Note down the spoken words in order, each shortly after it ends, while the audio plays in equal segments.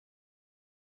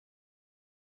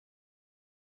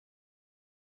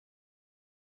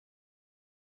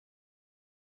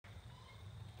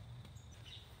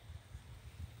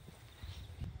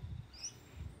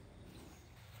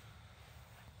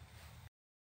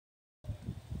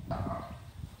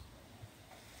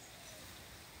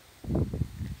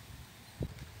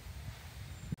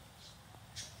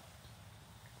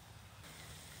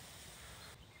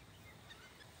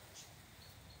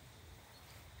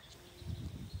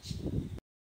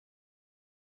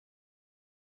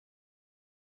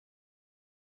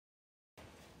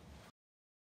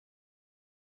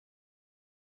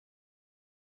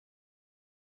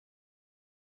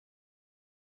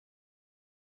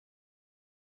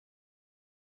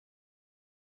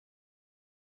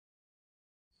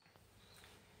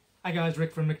Hi guys,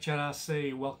 Rick from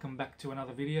vortex-rc. Welcome back to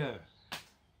another video.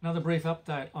 Another brief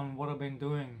update on what I've been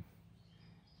doing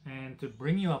and to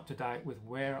bring you up to date with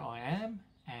where I am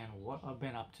and what I've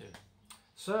been up to.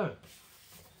 So,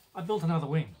 I built another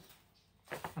wing.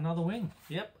 Another wing.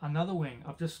 Yep, another wing.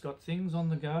 I've just got things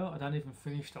on the go. I don't even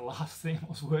finish the last thing I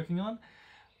was working on.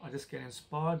 I just get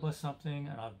inspired by something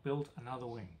and I've built another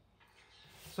wing.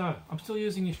 So, I'm still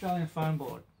using the Australian foam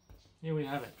board. Here we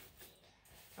have it.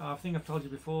 I think I've told you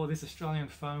before, this Australian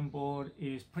foam board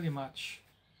is pretty much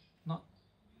not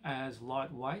as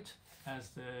lightweight as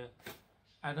the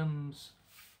Adams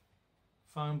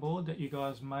foam board that you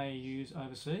guys may use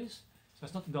overseas. So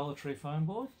it's not the Dollar Tree foam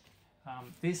board.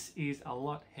 This is a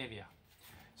lot heavier.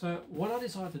 So what I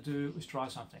decided to do was try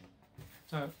something.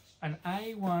 So an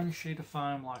A1 sheet of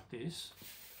foam like this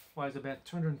weighs about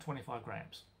 225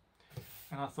 grams.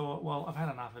 And I thought, well, I've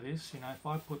had enough of this. You know, if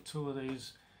I put two of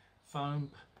these foam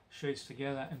sheets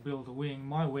together and build a wing,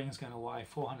 my wing's going to weigh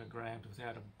 400 grams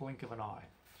without a blink of an eye.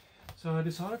 So I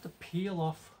decided to peel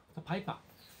off the paper,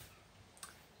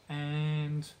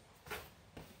 and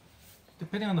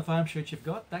depending on the foam sheet you've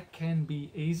got, that can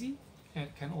be easy.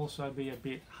 It can also be a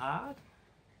bit hard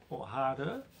or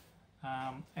harder,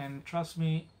 and trust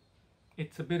me,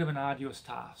 it's a bit of an arduous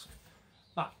task,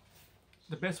 but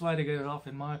the best way to get it off,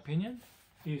 in my opinion,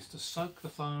 is to soak the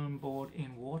foam board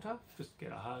in water. Just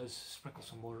get a hose, sprinkle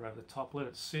some water over the top, let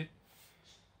it sit.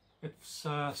 It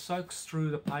soaks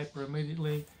through the paper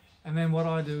immediately, and then what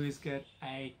I do is get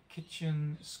a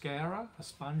kitchen scourer, a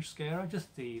sponge scourer,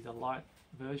 just the light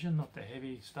version, not the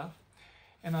heavy stuff,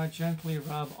 and I gently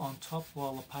rub on top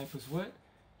while the paper's wet,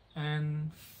 and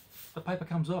the paper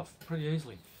comes off pretty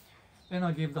easily. Then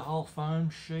I give the whole foam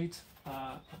sheet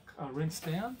a rinse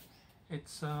down.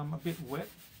 It's a bit wet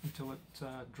until it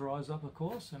dries up, of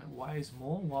course, and it weighs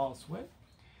more while it's wet.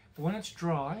 But when it's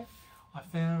dry, I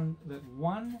found that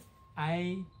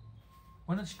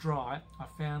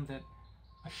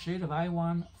a sheet of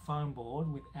A1 foam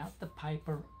board without the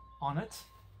paper on it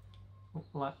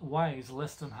weighs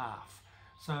less than half.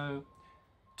 So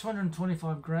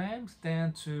 225 grams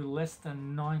down to less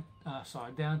than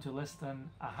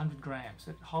 100 grams.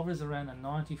 It hovers around a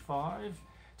 95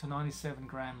 to 97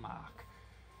 gram mark.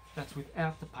 That's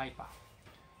without the paper.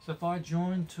 So if I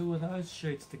join two of those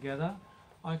sheets together,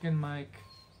 I can make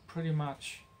pretty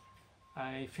much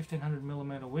a 1500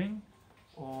 millimeter wing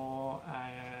or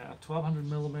a 1200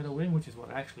 millimeter wing, which is what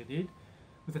I actually did,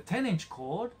 with a 10-inch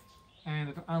cord, and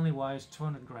it only weighs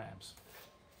 200 grams.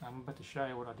 I'm about to show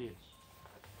you what I did.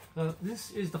 So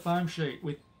this is the foam sheet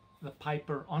with the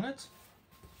paper on it.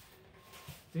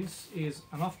 This is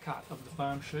an offcut of the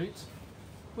foam sheet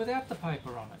without the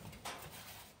paper on it.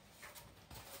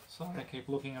 Sorry, I keep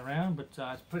looking around, but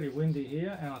it's pretty windy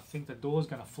here and I think the door's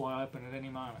going to fly open at any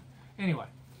moment. Anyway,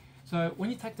 so when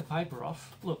you take the paper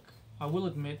off, look, I will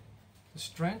admit the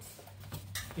strength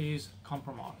is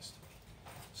compromised.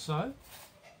 So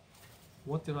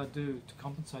what did I do to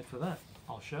compensate for that?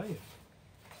 I'll show you.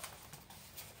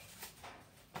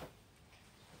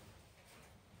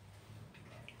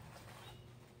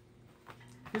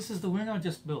 This is the wing I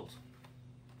just built.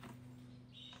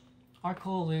 I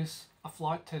call this a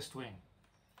Flite Test wing.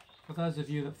 For those of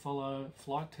you that follow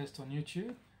Flite Test on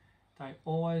YouTube, they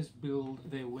always build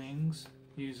their wings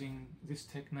using this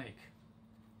technique.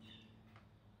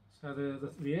 So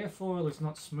the airfoil is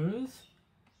not smooth.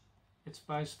 It's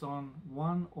based on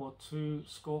one or two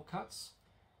score cuts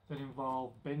that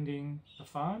involve bending the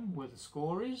foam where the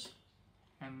score is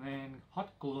and then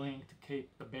hot gluing to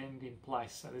keep the bend in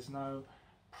place, so there's no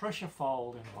pressure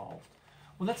fold involved.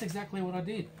 Well, that's exactly what I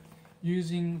did,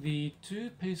 using the two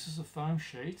pieces of foam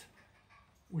sheet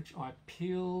which I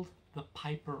peeled the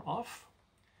paper off,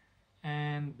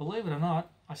 and believe it or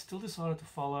not, I still decided to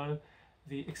follow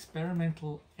the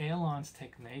Experimental Airlines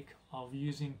technique of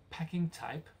using packing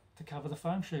tape to cover the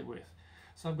foam sheet with.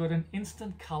 So I've got an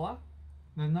instant colour,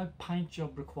 there's no paint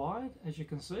job required, as you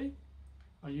can see.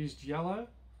 I used yellow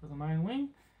for the main wing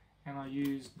and I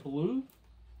used blue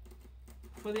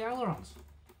for the ailerons,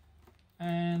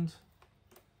 and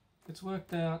it's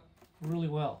worked out really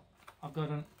well. I've got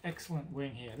an excellent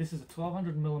wing here. This is a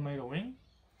 1200 millimeter wing,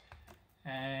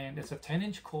 and it's a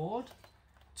 10-inch cord,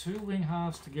 two wing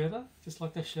halves together, just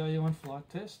like they show you on Flite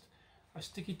Test. I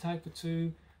sticky taped the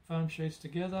two foam sheets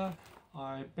together.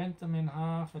 I bent them in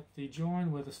half at the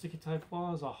join where the sticky tape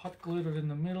was. I hot glued it in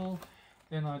the middle.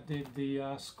 Then I did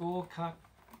the score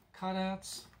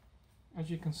cutouts, as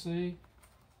you can see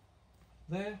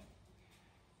there,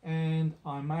 and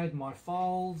I made my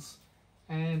folds,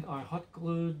 and I hot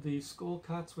glued the score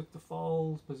cuts with the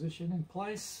folds position in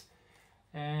place,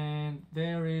 and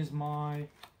there is my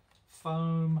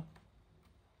foam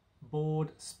board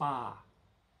spar.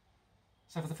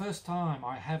 So for the first time,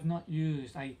 I have not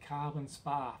used a carbon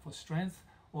spar for strength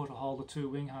or to hold the two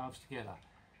wing halves together.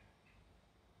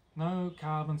 No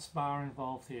carbon spar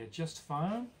involved here, just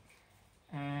foam.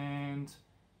 And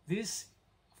this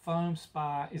foam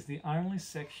spar is the only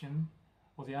section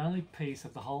or the only piece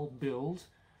of the whole build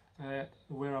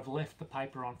where I've left the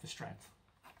paper on for strength.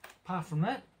 Apart from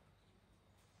that,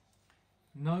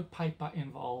 no paper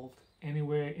involved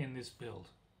anywhere in this build.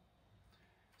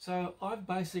 So I've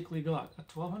basically got a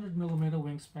 1200mm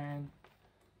wingspan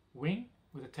wing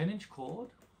with a 10-inch cord,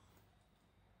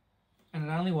 and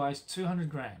it only weighs 200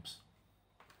 grams.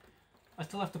 I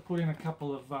still have to put in a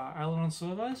couple of aileron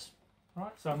servos,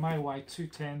 right? So I may weigh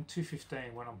 210,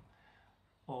 215 when I'm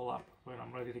all up, when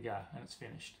I'm ready to go and it's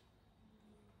finished.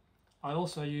 I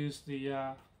also use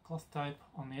the cloth tape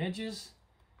on the edges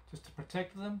just to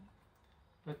protect them,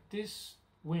 but this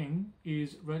wing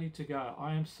is ready to go.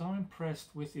 I am so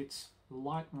impressed with its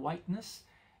lightweightness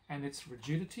and its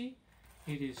rigidity.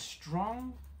 It is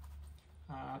strong.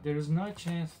 There is no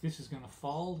chance this is going to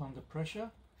fold under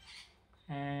pressure,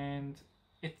 and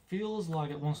it feels like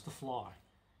it wants to fly.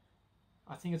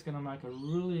 I think it's going to make a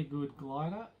really good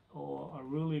glider or a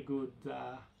really good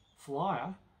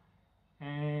flyer,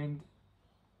 and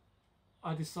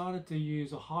I decided to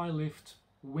use a high lift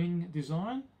wing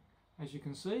design, as you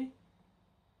can see.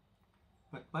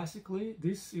 But basically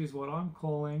this is what I'm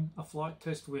calling a flight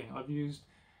test wing. I've used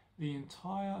the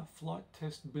entire flight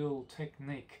test build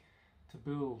technique to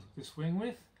build this wing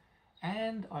with,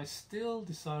 and I still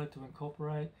decided to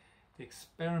incorporate the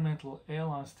Experimental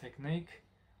Airlines technique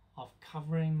of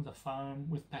covering the foam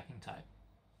with packing tape.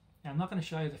 Now I'm not going to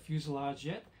show you the fuselage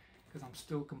yet because I'm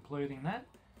still completing that,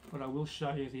 but I will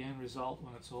show you the end result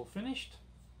when it's all finished,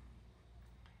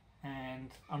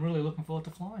 and I'm really looking forward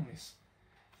to flying this.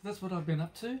 So that's what I've been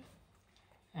up to,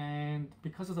 and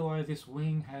because of the way this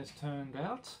wing has turned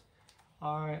out,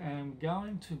 I am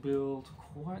going to build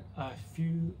quite a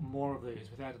few more of these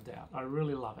without a doubt. I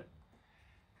really love it.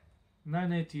 No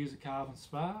need to use a carbon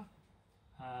spar,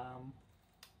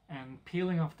 and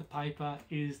peeling off the paper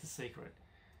is the secret.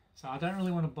 So I don't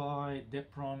really want to buy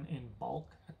depron in bulk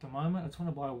at the moment. I just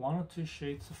want to buy 1 or 2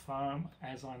 sheets of foam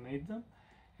as I need them,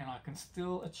 and I can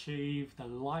still achieve the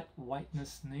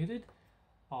lightweightness needed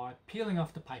by peeling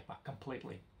off the paper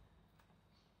completely.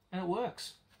 And it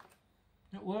works.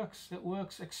 It works. It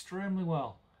works extremely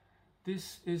well.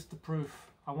 This is the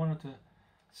proof. I wanted to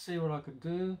see what I could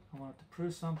do. I wanted to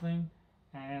prove something,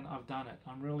 and I've done it.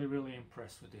 I'm really, really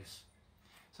impressed with this.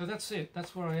 So that's it.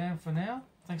 That's where I am for now.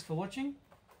 Thanks for watching.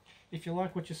 If you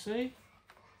like what you see,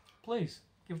 please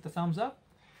give it a thumbs up.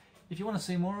 If you want to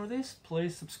see more of this,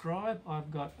 please subscribe.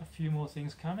 I've got a few more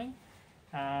things coming.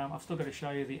 I've still got to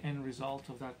show you the end result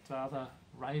of that other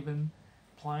Raven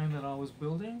plane that I was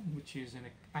building, which is an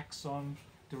Axon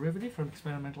derivative from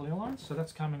Experimental Airlines. So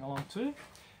that's coming along too.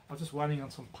 I was just waiting on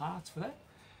some parts for that.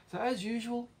 So as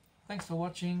usual, thanks for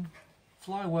watching.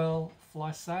 Fly well,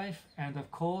 fly safe, and of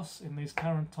course, in these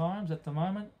current times at the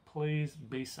moment, please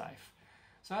be safe.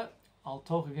 So I'll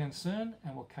talk again soon,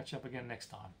 and we'll catch up again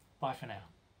next time. Bye for now.